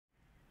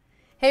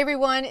Hey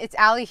everyone, it's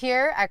Allie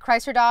here at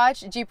Chrysler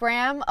Dodge Jeep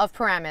Ram of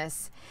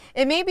Paramus.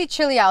 It may be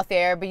chilly out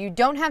there, but you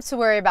don't have to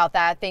worry about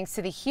that thanks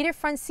to the heated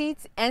front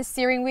seats and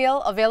steering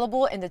wheel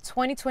available in the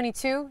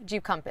 2022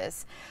 Jeep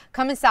Compass.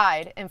 Come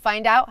inside and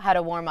find out how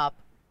to warm up.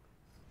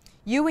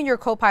 You and your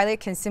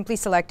co-pilot can simply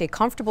select a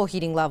comfortable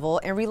heating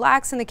level and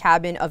relax in the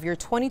cabin of your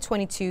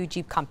 2022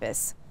 Jeep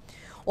Compass.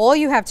 All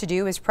you have to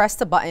do is press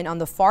the button on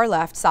the far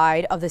left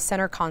side of the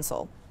center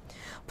console.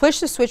 Push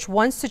the switch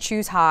once to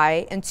choose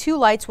high, and two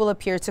lights will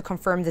appear to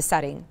confirm the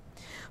setting.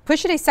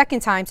 Push it a second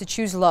time to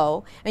choose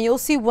low, and you'll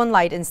see one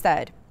light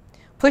instead.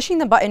 Pushing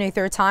the button a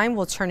third time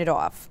will turn it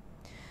off.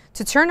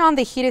 To turn on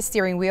the heated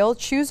steering wheel,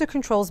 choose the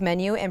controls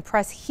menu and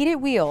press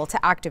heated wheel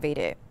to activate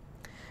it.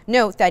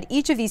 Note that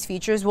each of these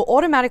features will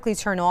automatically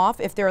turn off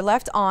if they're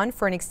left on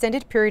for an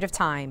extended period of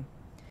time.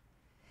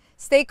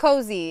 Stay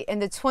cozy in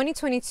the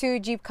 2022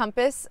 Jeep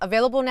Compass,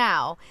 available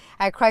now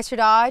at Chrysler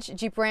Dodge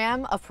Jeep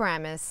Ram of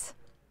Paramus.